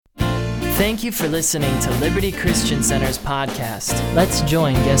Thank you for listening to Liberty Christian Center's podcast. Let's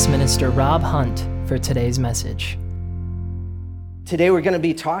join guest minister Rob Hunt for today's message. Today we're going to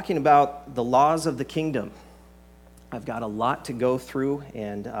be talking about the laws of the kingdom. I've got a lot to go through,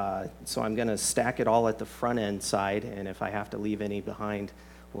 and so I'm going to stack it all at the front end side, and if I have to leave any behind,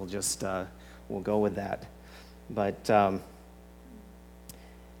 we'll go with that. But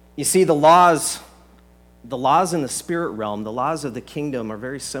you see, the laws in the spirit realm, the laws of the kingdom, are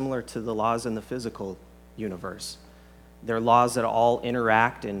very similar to the laws in the physical universe. They're laws that all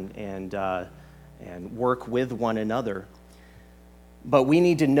interact and work with one another. But we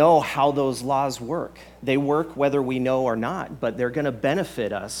need to know how those laws work. They work whether we know or not, but they're going to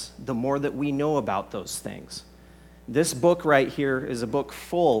benefit us the more that we know about those things. This book right here is a book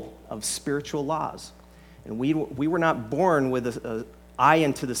full of spiritual laws. And we were not born with an eye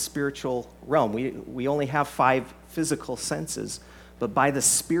into the spiritual realm. We only have 5 physical senses. But by the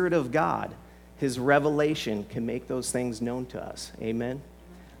Spirit of God, His revelation can make those things known to us. Amen?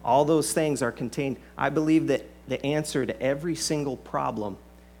 All those things are contained. I believe that the answer to every single problem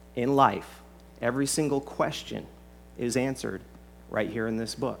in life, every single question, is answered right here in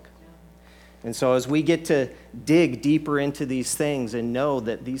this book. And so as we get to dig deeper into these things and know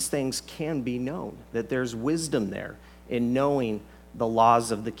that these things can be known, that there's wisdom there in knowing the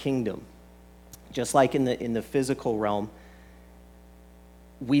laws of the kingdom. Just like in the physical realm,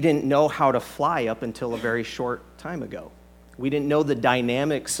 we didn't know how to fly up until a very short time ago. We didn't know the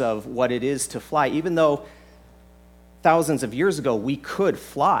dynamics of what it is to fly, even though thousands of years ago we could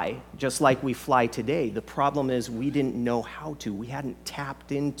fly just like we fly today. The problem is we didn't know how to. We hadn't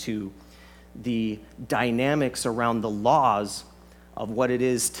tapped into the dynamics around the laws of what it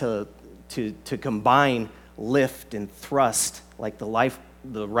is to combine lift and thrust like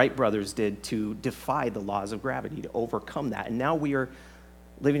the Wright brothers did to defy the laws of gravity, to overcome that. And now we are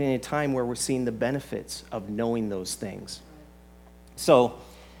living in a time where we're seeing the benefits of knowing those things. So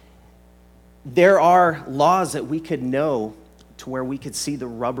there are laws that we could know to where we could see the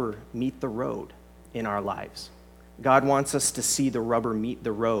rubber meet the road in our lives. God wants us to see the rubber meet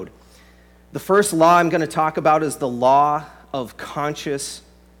the road. The first law I'm going to talk about is the law of conscious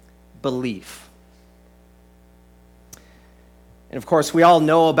belief. And of course, we all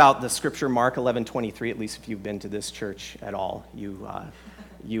know about the scripture Mark 11:23, at least if you've been to this church at all.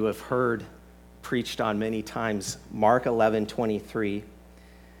 You have heard preached on many times Mark 11:23,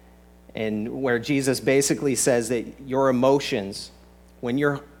 and where Jesus basically says that your emotions, when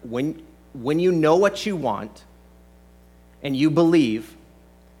you know what you want and you believe,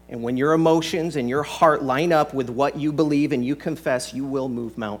 and when your emotions and your heart line up with what you believe and you confess, you will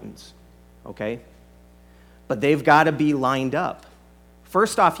move mountains, okay? But they've got to be lined up.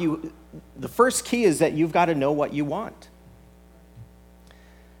 First off, the first key is that you've got to know what you want.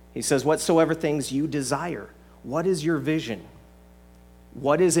 He says, whatsoever things you desire. What is your vision?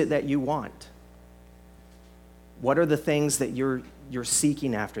 What is it that you want? What are the things that you're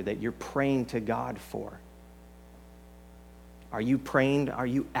seeking after, that you're praying to God for? Are you praying, are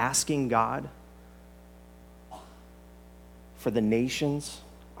you asking God for the nations?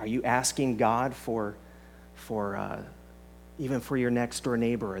 Are you asking God for even for your next door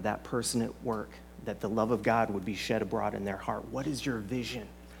neighbor or that person at work, that the love of God would be shed abroad in their heart? What is your vision?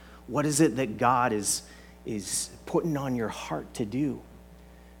 What is it that God is putting on your heart to do?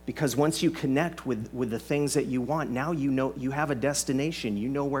 Because once you connect with the things that you want, now you know you have a destination. You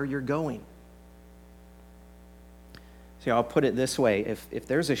know where you're going. See, I'll put it this way. If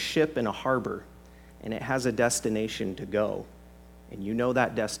there's a ship in a harbor and it has a destination to go, and you know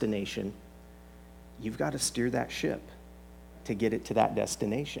that destination, you've got to steer that ship to get it to that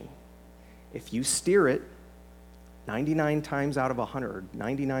destination. If you steer it 99 times out of 100,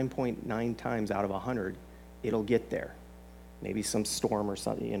 99.9 times out of 100, it'll get there. Maybe some storm or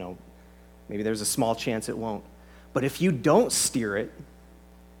something, maybe there's a small chance it won't. But if you don't steer it,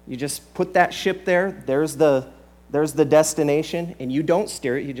 you just put that ship there, there's the destination, and you don't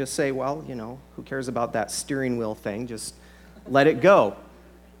steer it, you just say, well, who cares about that steering wheel thing? Just let it go.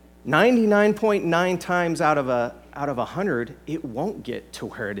 99.9 times out of 100, it won't get to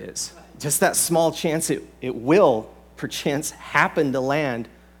where it is. Just that small chance it will, perchance, happen to land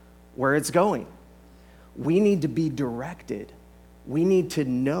where it's going. We need to be directed. We need to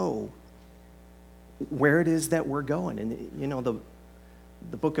know where it is that we're going. And,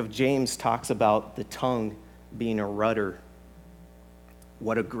 the book of James talks about the tongue being a rudder.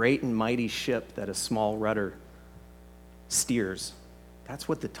 What a great and mighty ship that a small rudder steers. That's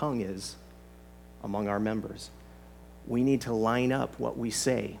what the tongue is among our members. We need to line up what we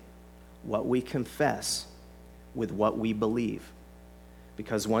say, what we confess, with what we believe.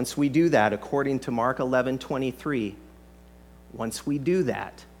 Because once we do that, according to Mark 11:23, once we do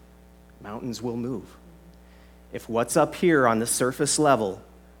that, mountains will move. If what's up here on the surface level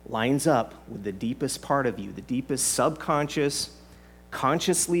lines up with the deepest part of you, the deepest subconscious,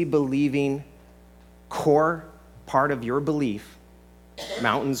 consciously believing core part of your belief,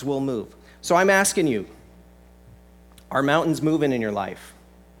 mountains will move. So I'm asking you, are mountains moving in your life?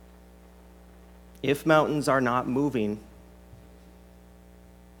 If mountains are not moving,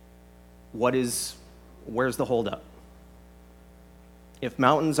 where's the holdup? If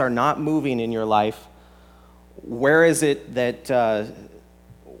mountains are not moving in your life, where is it that,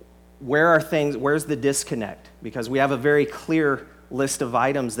 where's the disconnect? Because we have a very clear list of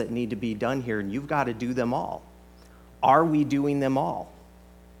items that need to be done here, and you've got to do them all. Are we doing them all?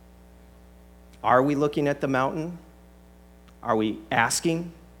 Are we looking at the mountain? Are we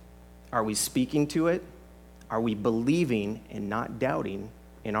asking? Are we speaking to it? Are we believing and not doubting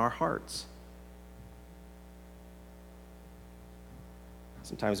in our hearts?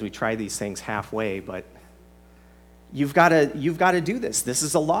 Sometimes we try these things halfway, but you've got to do this. This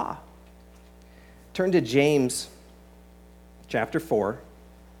is a law. Turn to James chapter 4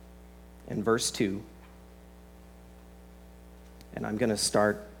 and verse 2. And I'm going to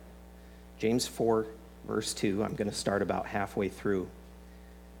start James 4, verse 2. I'm going to start about halfway through,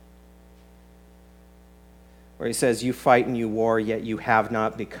 where he says, "You fight and you war, yet you have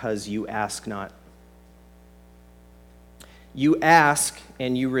not because you ask not." You ask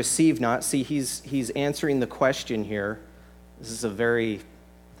and you receive not. See, he's answering the question here. This is a very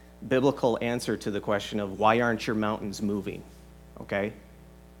biblical answer to the question of why aren't your mountains moving? Okay?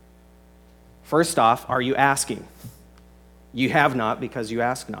 First off, are you asking? You have not because you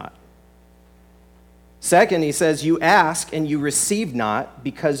ask not. Second, he says, you ask and you receive not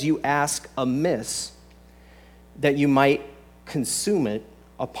because you ask amiss, that you might consume it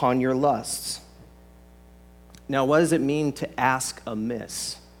upon your lusts. Now, what does it mean to ask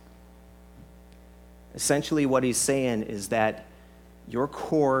amiss? Essentially, what he's saying is that your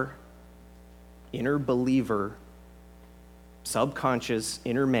core, inner believer, subconscious,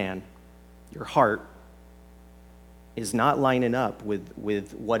 inner man, your heart, is not lining up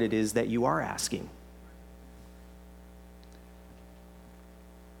with what it is that you are asking.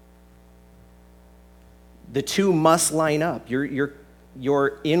 The two must line up.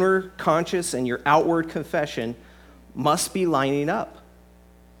 Your inner conscious and your outward confession must be lining up.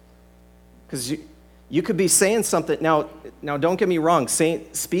 Because you could be saying something. Now don't get me wrong.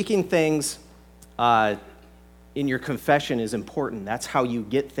 Speaking things in your confession is important. That's how you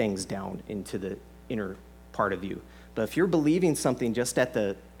get things down into the inner part of you. But if you're believing something just at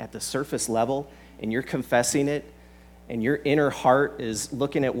the surface level and you're confessing it and your inner heart is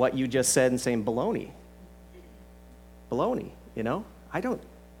looking at what you just said and saying, baloney, you know? I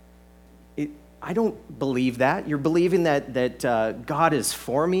don't believe that. You're believing that God is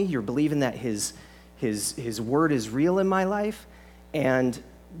for me. You're believing that His word is real in my life, and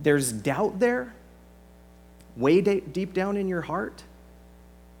there's doubt there, way deep down in your heart.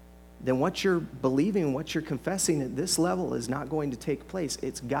 Then what you're believing, what you're confessing at this level is not going to take place.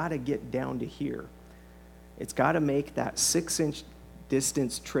 It's got to get down to here. It's got to make that 6-inch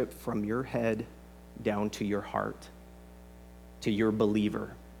distance trip from your head down to your heart, to your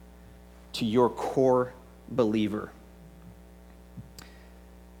believer, to your core believer.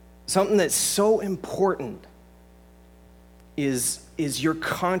 Something that's so important is your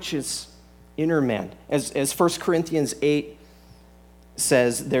conscious inner man. As 1 Corinthians 8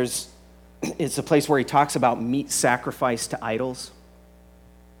 says, it's a place where he talks about meat sacrificed to idols.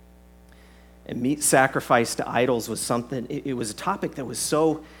 And meat sacrificed to idols was something, it was a topic that was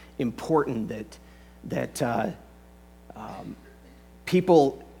so important that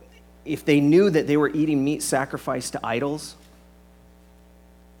people, if they knew that they were eating meat sacrificed to idols,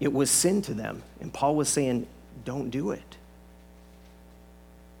 it was sin to them. And Paul was saying, don't do it.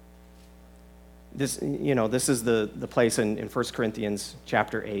 This is the place in 1 Corinthians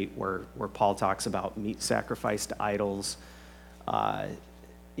chapter 8 where Paul talks about meat sacrificed to idols.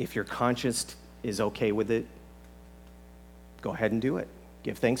 If your conscience is okay with it, go ahead and do it.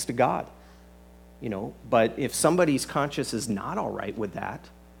 Give thanks to God. But if somebody's conscience is not all right with that,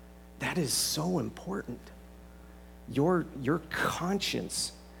 that is so important. Your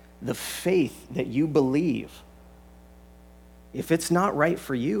conscience, the faith that you believe, if it's not right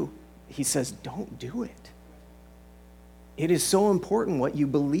for you, he says, don't do it. It is so important what you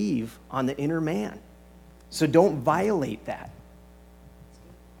believe on the inner man. So don't violate that.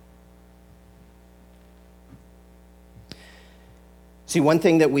 See, one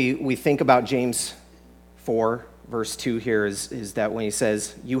thing that we think about James 4, verse 2 here is that when he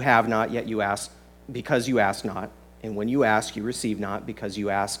says, you have not, yet you ask, because you ask not. And when you ask, you receive not, because you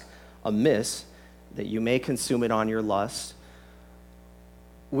ask amiss, that you may consume it on your lust.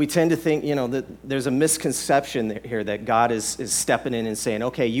 We tend to think, that there's a misconception here that God is stepping in and saying,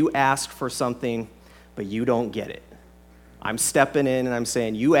 okay, you asked for something, but you don't get it. I'm stepping in and I'm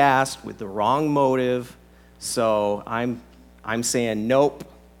saying, you asked with the wrong motive, so I'm saying, nope,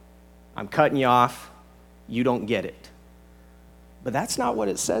 I'm cutting you off, you don't get it. But that's not what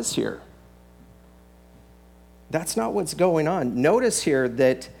it says here. That's not what's going on. Notice here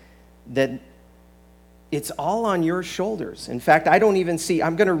that it's all on your shoulders. In fact, I don't even see,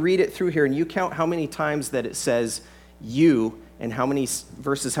 I'm going to read it through here, and you count how many times that it says you and how many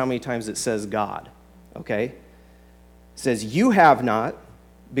times it says God, okay? It says, you have not,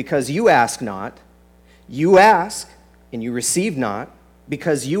 because you ask not. You ask, and you receive not,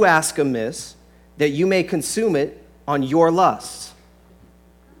 because you ask amiss, that you may consume it on your lusts.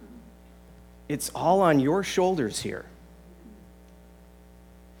 It's all on your shoulders here.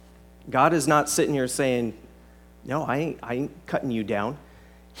 God is not sitting here saying, no, I ain't cutting you down.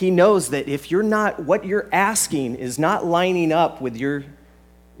 He knows that if what you're asking is not lining up with your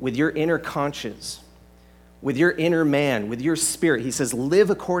inner conscience, with your inner man, with your spirit. He says, live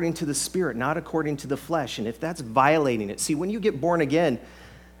according to the spirit, not according to the flesh. And if that's violating it, see, when you get born again,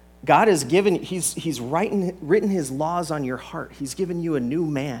 God has he's written his laws on your heart. He's given you a new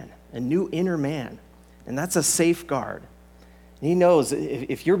man, a new inner man. And that's a safeguard. And he knows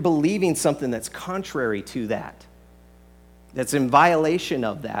if you're believing something that's contrary to that, that's in violation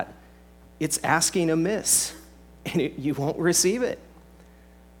of that, it's asking amiss. And you won't receive it.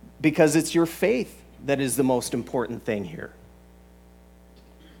 Because it's your faith that is the most important thing here.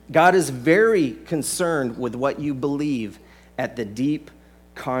 God is very concerned with what you believe at the deep,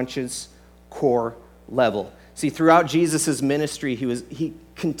 conscious, core level. See, throughout Jesus' ministry, he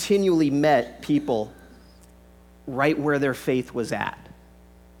continually met people right where their faith was at.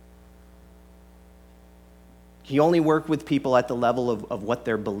 He only worked with people at the level of what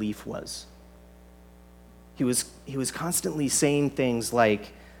their belief was. He was constantly saying things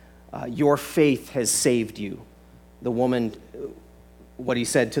like, your faith has saved you. The woman, what he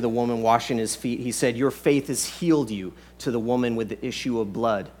said to the woman washing his feet, he said, your faith has healed you, to the woman with the issue of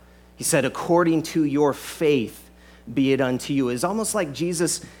blood. He said, according to your faith, be it unto you. It's almost like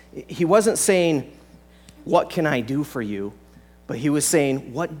Jesus, he wasn't saying, what can I do for you? But he was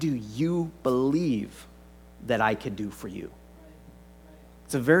saying, what do you believe that I could do for you?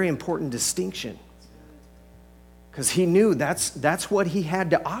 It's a very important distinction. Because he knew that's what he had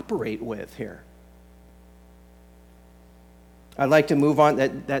to operate with here. I'd like to move on.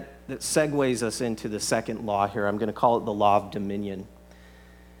 That segues us into the second law here. I'm going to call it the law of dominion.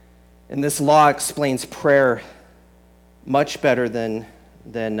 And this law explains prayer much better than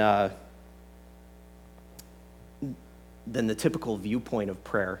the typical viewpoint of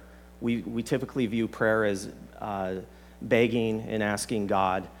prayer. We typically view prayer as begging and asking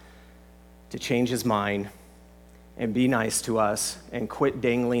God to change his mind and be nice to us and quit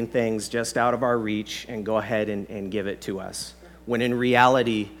dangling things just out of our reach and go ahead and give it to us. When in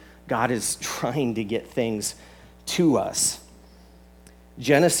reality, God is trying to get things to us.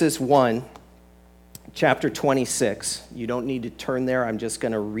 Genesis 1, chapter 26. You don't need to turn there. I'm just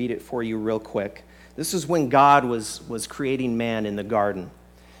going to read it for you real quick. This is when God was creating man in the garden.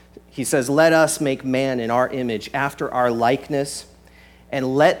 He says, let us make man in our image, after our likeness,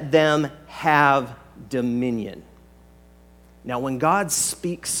 and let them have dominion. Now, when God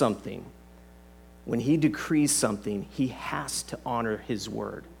speaks something, when he decrees something, he has to honor his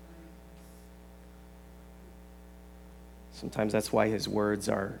word. Sometimes that's why his words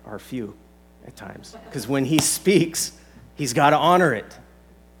are few at times. Because when he speaks, he's got to honor it.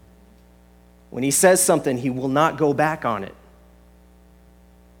 When he says something, he will not go back on it.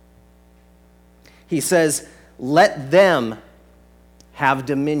 He says, let them have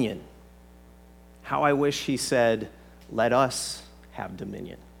dominion. How I wish he said, let us have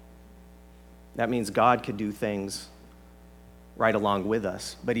dominion. That means God could do things right along with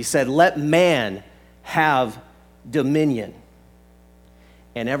us. But he said, let man have dominion.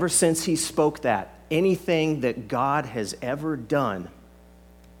 And ever since he spoke that, anything that God has ever done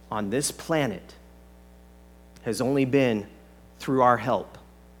on this planet has only been through our help,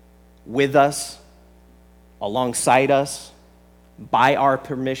 with us, alongside us, by our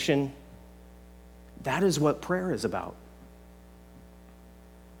permission. That is what prayer is about.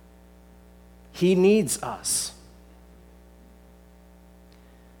 He needs us.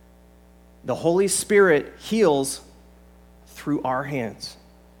 The Holy Spirit heals through our hands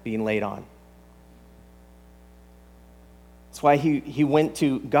being laid on. That's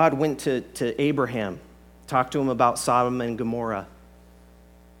why God went to Abraham, talked to him about Sodom and Gomorrah.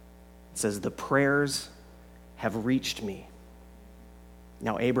 It says, the prayers have reached me.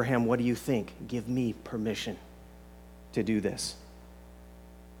 Now, Abraham, what do you think? Give me permission to do this.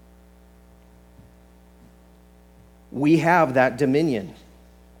 We have that dominion.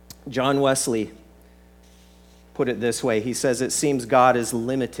 John Wesley put it this way. He says, it seems God is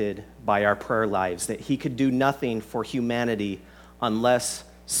limited by our prayer lives, that he could do nothing for humanity unless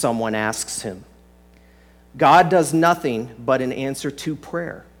someone asks him. God does nothing but an answer to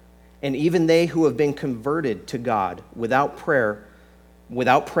prayer. And even they who have been converted to God without prayer,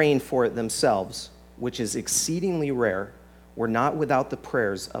 without praying for it themselves, which is exceedingly rare, were not without the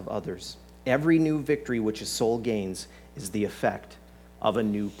prayers of others. Every new victory which a soul gains is the effect of a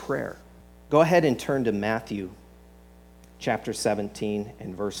new prayer. Go ahead and turn to Matthew chapter 17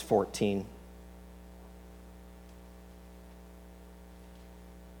 and verse 14.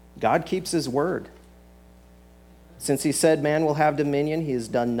 God keeps his word. Since he said man will have dominion, he has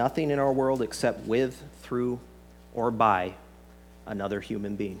done nothing in our world except with, through, or by another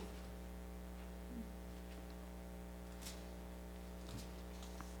human being.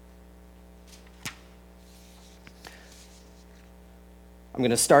 I'm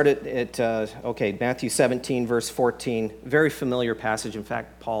going to start it at, Matthew 17, verse 14. Very familiar passage. In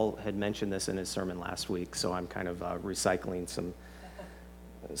fact, Paul had mentioned this in his sermon last week, so I'm kind of recycling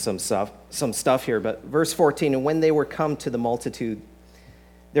some stuff here. But verse 14, and when they were come to the multitude,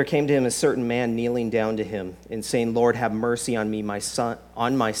 there came to him a certain man kneeling down to him and saying, Lord, have mercy on me, my son,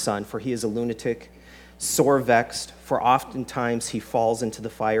 for he is a lunatic, sore vexed, for oftentimes he falls into the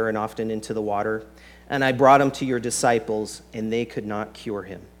fire and often into the water. And I brought him to your disciples, and they could not cure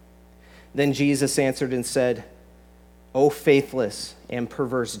him. Then Jesus answered and said, O faithless and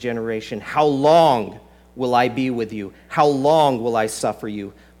perverse generation, how long will I be with you? How long will I suffer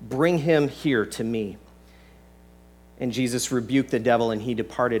you? Bring him here to me. And Jesus rebuked the devil, and he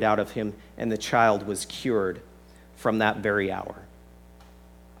departed out of him, and the child was cured from that very hour.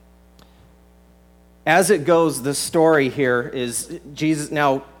 As it goes, the story here is Jesus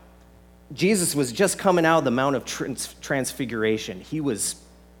was just coming out of the Mount of Transfiguration. He was,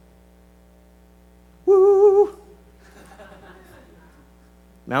 he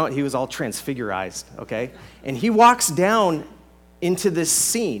was all transfigurized, okay? And he walks down into this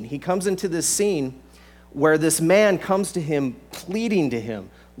scene. He comes into this scene where this man comes to him, pleading to him,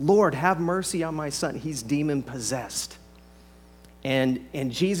 Lord, have mercy on my son. He's demon-possessed. And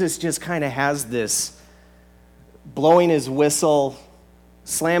Jesus just kind of has this blowing his whistle,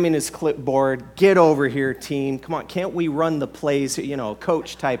 slamming his clipboard, get over here, team. Come on, can't we run the plays?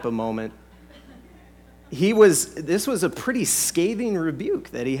 Coach type of moment. This was a pretty scathing rebuke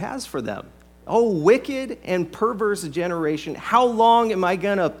that he has for them. Oh, wicked and perverse generation, how long am I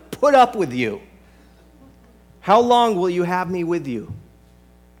going to put up with you? How long will you have me with you?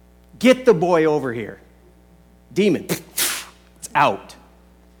 Get the boy over here. Demon, it's out.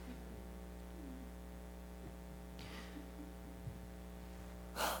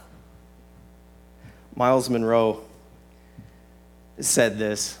 Miles Monroe said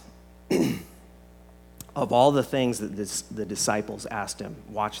this, of all the things that the disciples asked him,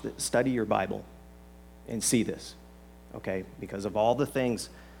 study your Bible and see this, okay? Because of all the things,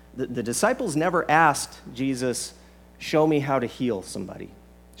 the disciples never asked Jesus, show me how to heal somebody.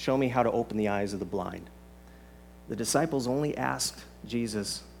 Show me how to open the eyes of the blind. The disciples only asked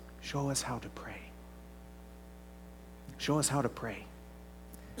Jesus, show us how to pray. Show us how to pray.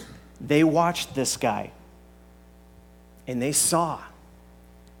 They watched this guy, and they saw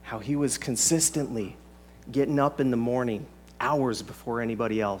how he was consistently getting up in the morning, hours before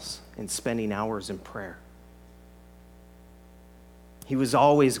anybody else, and spending hours in prayer. He was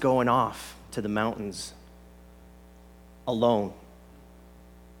always going off to the mountains alone.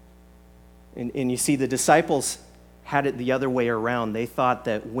 And you see, the disciples had it the other way around. They thought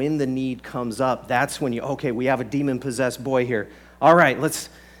that when the need comes up, that's when we have a demon-possessed boy here. All right, let's,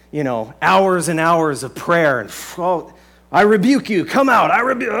 hours and hours of prayer. And, I rebuke you. Come out.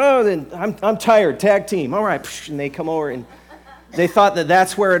 I'm tired. Tag team. All right. And they come over, and they thought that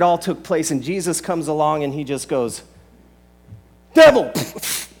that's where it all took place. And Jesus comes along, and he just goes, devil.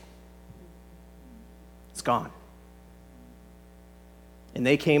 It's gone. And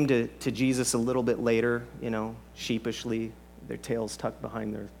they came to Jesus a little bit later, sheepishly, their tails tucked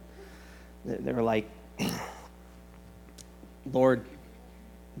behind they were like, Lord,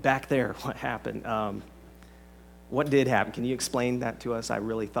 back there, what happened? What did happen? Can you explain that to us? I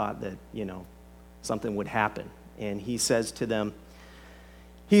really thought that, something would happen. And he says to them,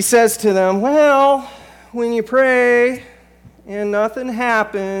 well, when you pray, and nothing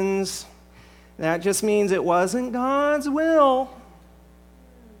happens, that just means it wasn't God's will.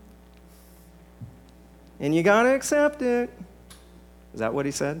 And you got to accept it. Is that what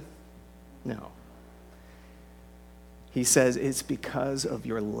he said? No. He says it's because of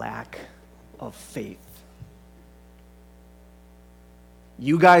your lack of faith.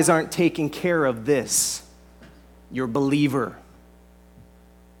 You guys aren't taking care of this. You're a believer.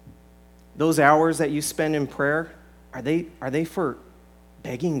 Those hours that you spend in prayer, are they for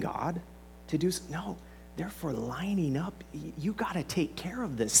begging God to do so? No, they're for lining up. You got to take care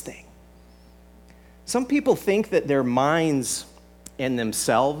of this thing. Some people think that their minds and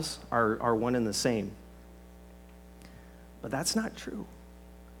themselves are one and the same. But that's not true.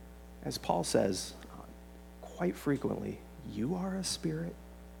 As Paul says quite frequently, you are a spirit,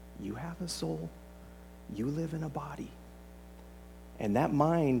 you have a soul, you live in a body. And that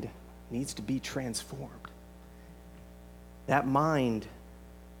mind needs to be transformed. That mind,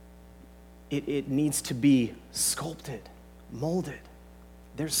 it needs to be sculpted, molded.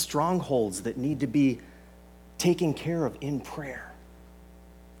 There's strongholds that need to be taken care of in prayer.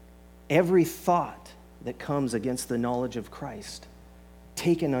 Every thought that comes against the knowledge of Christ,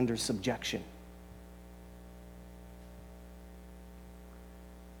 taken under subjection.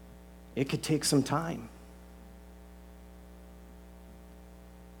 It could take some time.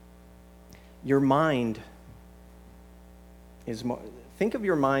 Your mind is more, think of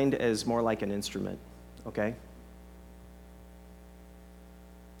your mind as more like an instrument, okay?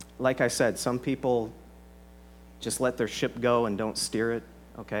 Like I said, some people just let their ship go and don't steer it,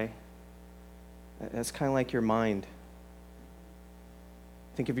 okay? That's kind of like your mind.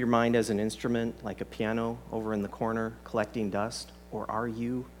 Think of your mind as an instrument, like a piano over in the corner collecting dust, or are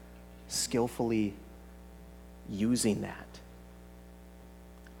you skillfully using that?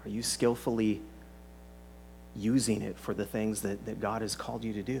 Are you skillfully using it for the things that God has called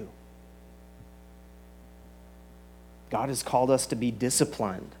you to do? God has called us to be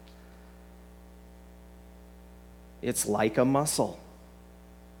disciplined. It's like a muscle.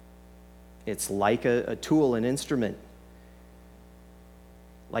 It's like a tool, an instrument.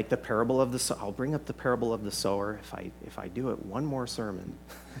 Like the parable of the sower. I'll bring up the parable of the sower if I do it one more sermon.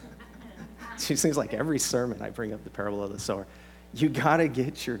 It seems like every sermon I bring up the parable of the sower. You got to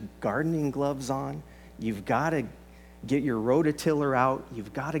get your gardening gloves on. You've got to get your rototiller out.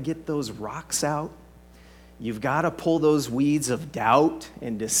 You've got to get those rocks out. You've got to pull those weeds of doubt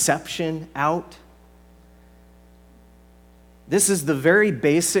and deception out. This is the very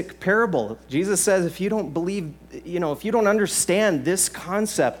basic parable. Jesus says if you don't believe, if you don't understand this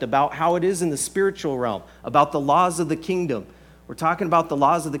concept about how it is in the spiritual realm, about the laws of the kingdom, we're talking about the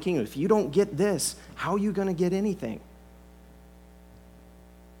laws of the kingdom. If you don't get this, how are you going to get anything?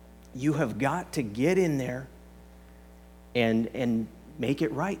 You have got to get in there and make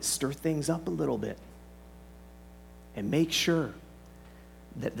it right, stir things up a little bit, and make sure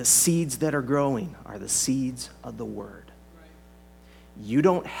that the seeds that are growing are the seeds of the word. You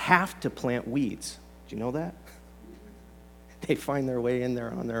don't have to plant weeds. Do you know that? They find their way in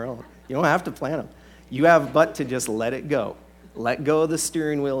there on their own. You don't have to plant them. You have but to just let it go. Let go of the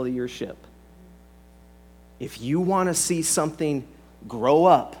steering wheel of your ship. If you want to see something grow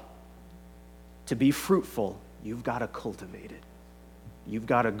up to be fruitful, you've got to cultivate it. You've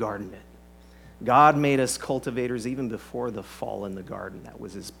got to garden it. God made us cultivators even before the fall in the garden. That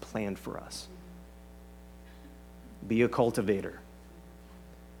was his plan for us. Be a cultivator.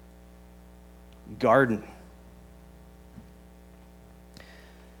 Garden.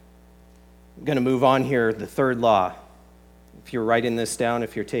 I'm going to move on here. The third law. If you're writing this down,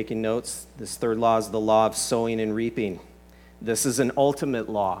 if you're taking notes, this third law is the law of sowing and reaping. This is an ultimate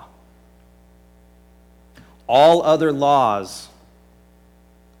law. All other laws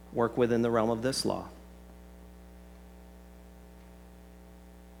work within the realm of this law.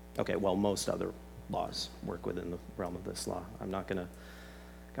 Okay, well, most other laws work within the realm of this law. I'm not going to,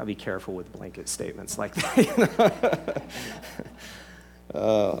 got to be careful with blanket statements like that.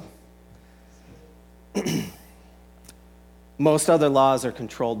 Most other laws are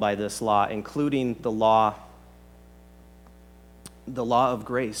controlled by this law, including the law of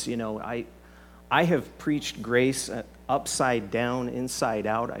grace. I have preached grace upside down, inside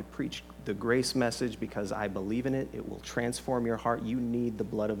out. I preach the grace message because I believe in it. It will transform your heart. You need the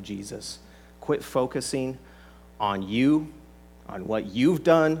blood of Jesus. Quit focusing on you, on what you've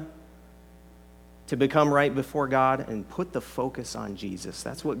done to become right before God, and put the focus on Jesus.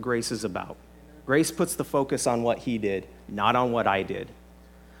 That's what grace is about. Grace puts the focus on what he did, not on what I did.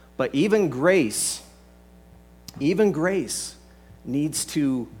 But even grace needs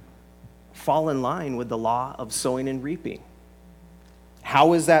to fall in line with the law of sowing and reaping.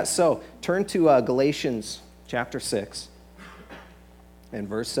 How is that so? Turn to Galatians chapter 6 and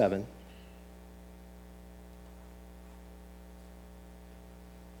verse 7.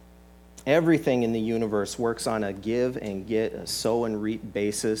 Everything in the universe works on a give and get, a sow and reap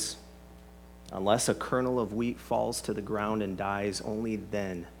basis. Unless a kernel of wheat falls to the ground and dies, only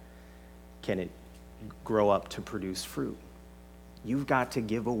then can it grow up to produce fruit. You've got to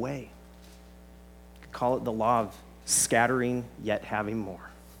give away. Call it the law of scattering yet having more,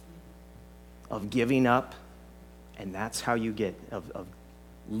 of giving up, and that's how you get, of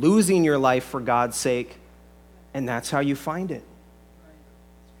losing your life for God's sake, and that's how you find it.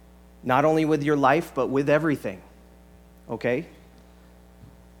 Not only with your life, but with everything, okay?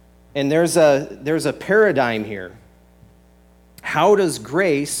 And there's a paradigm here. How does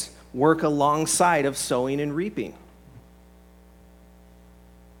grace work alongside of sowing and reaping?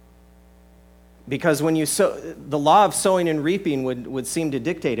 Because when you sow, the law of sowing and reaping would seem to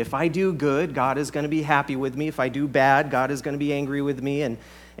dictate, if I do good, God is going to be happy with me. If I do bad, God is going to be angry with me.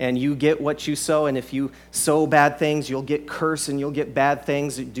 And you get what you sow. And if you sow bad things, you'll get curse and you'll get bad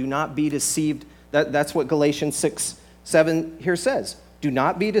things. Do not be deceived. That's what Galatians 6:7 here says. Do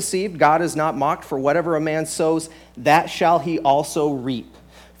not be deceived. God is not mocked. For whatever a man sows, that shall he also reap.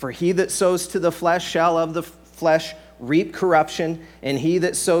 For he that sows to the flesh shall of the flesh reap corruption, and he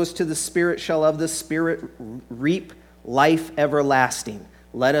that sows to the Spirit shall of the Spirit reap life everlasting.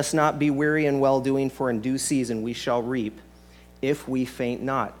 Let us not be weary in well-doing, for in due season we shall reap, if we faint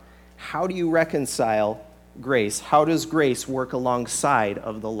not. How do you reconcile grace? How does grace work alongside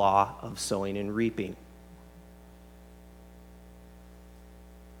of the law of sowing and reaping?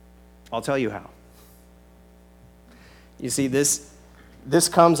 I'll tell you how. You see, this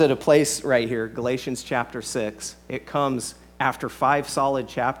comes at a place right here, Galatians chapter 6. It comes after 5 solid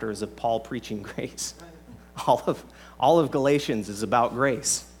chapters of Paul preaching grace. All of Galatians is about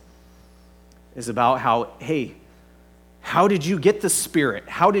grace. Is about how, hey, how did you get the Spirit?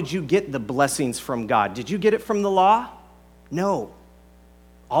 How did you get the blessings from God? Did you get it from the law? No.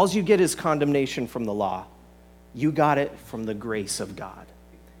 All you get is condemnation from the law. You got it from the grace of God.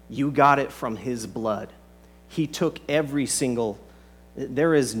 You got it from His blood. He took every single.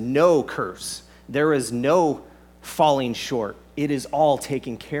 There is no curse. There is no falling short. It is all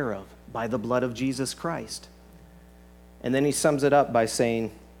taken care of by the blood of Jesus Christ. And then he sums it up by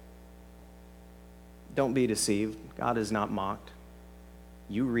saying, don't be deceived. God is not mocked.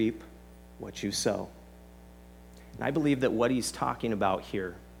 You reap what you sow. And I believe that what he's talking about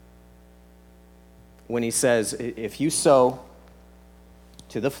here, when he says, if you sow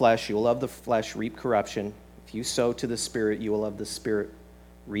to the flesh, you will of the flesh reap corruption. If you sow to the Spirit, you will of the Spirit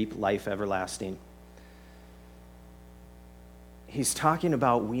reap life everlasting. He's talking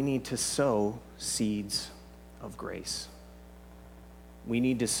about we need to sow seeds of grace. We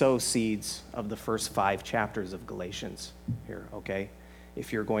need to sow seeds of the first 5 chapters of Galatians here, okay?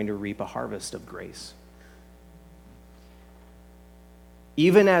 If you're going to reap a harvest of grace.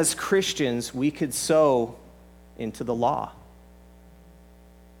 Even as Christians, we could sow into the law.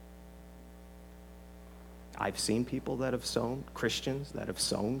 I've seen people that have sown, Christians that have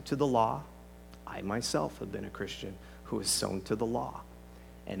sown to the law. I myself have been a Christian who has sown to the law.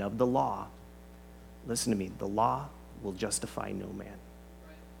 And of the law, listen to me, the law will justify no man.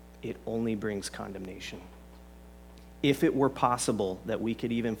 It only brings condemnation. If it were possible that we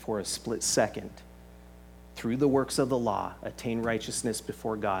could even for a split second, through the works of the law, attain righteousness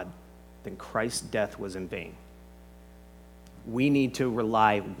before God, then Christ's death was in vain. We need to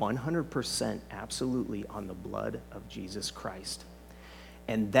rely 100% absolutely on the blood of Jesus Christ.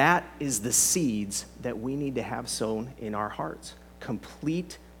 And that is the seeds that we need to have sown in our hearts,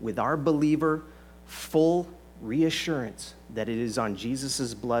 complete with our believer, full reassurance that it is on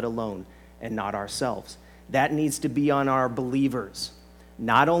Jesus' blood alone and not ourselves. That needs to be on our believers,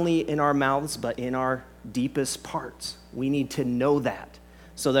 not only in our mouths, but in our deepest parts. We need to know that,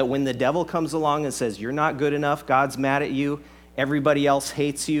 so that when the devil comes along and says, you're not good enough, God's mad at you, everybody else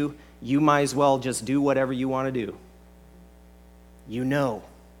hates you, you might as well just do whatever you want to do. You know,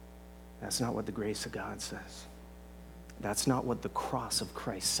 that's not what the grace of God says. That's not what the cross of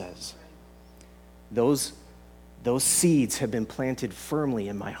Christ says. Those seeds have been planted firmly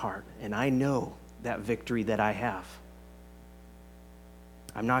in my heart, and I know that victory that I have.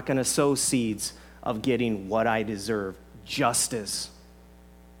 I'm not going to sow seeds of getting what I deserve, justice,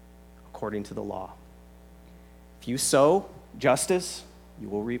 according to the law. If you sow justice, you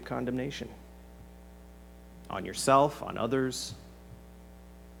will reap condemnation on yourself, on others.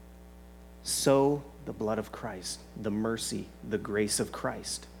 Sow the blood of Christ, the mercy, the grace of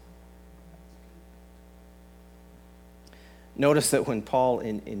Christ. Notice that when Paul,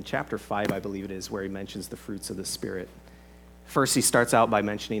 in chapter 5, I believe it is, where he mentions the fruits of the Spirit, first he starts out by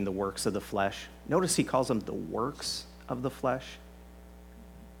mentioning the works of the flesh. Notice he calls them the works of the flesh,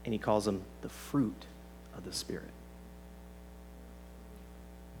 and he calls them the fruit of the Spirit.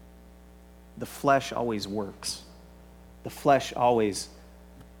 The flesh always works. The flesh always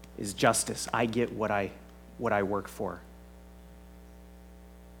is justice. I get what I work for.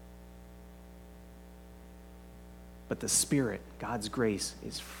 But the Spirit, God's grace,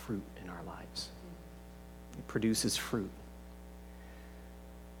 is fruit in our lives. It produces fruit.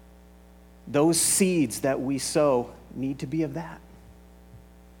 Those seeds that we sow need to be of that,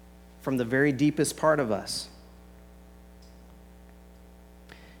 from the very deepest part of us.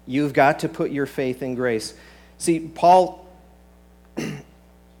 You've got to put your faith in grace. See, Paul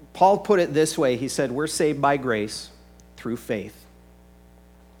put it this way. He said, we're saved by grace through faith.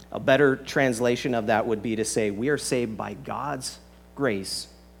 A better translation of that would be to say, we are saved by God's grace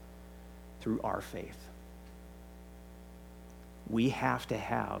through our faith. We have to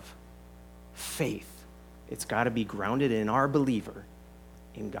have faith. It's got to be grounded in our believer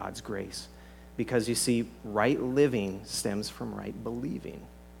in God's grace. Because you see, right living stems from right believing.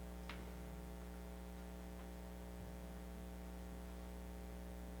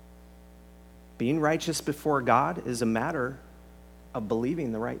 Being righteous before God is a matter of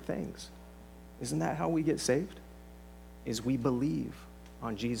believing the right things. Isn't that how we get saved? Is we believe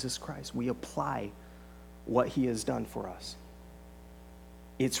on Jesus Christ. We apply what he has done for us.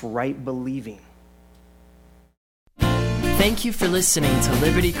 It's right believing. Thank you for listening to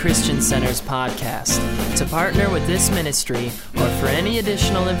Liberty Christian Center's podcast. To partner with this ministry or for any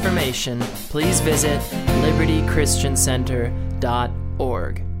additional information, please visit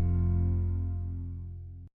libertychristiancenter.org.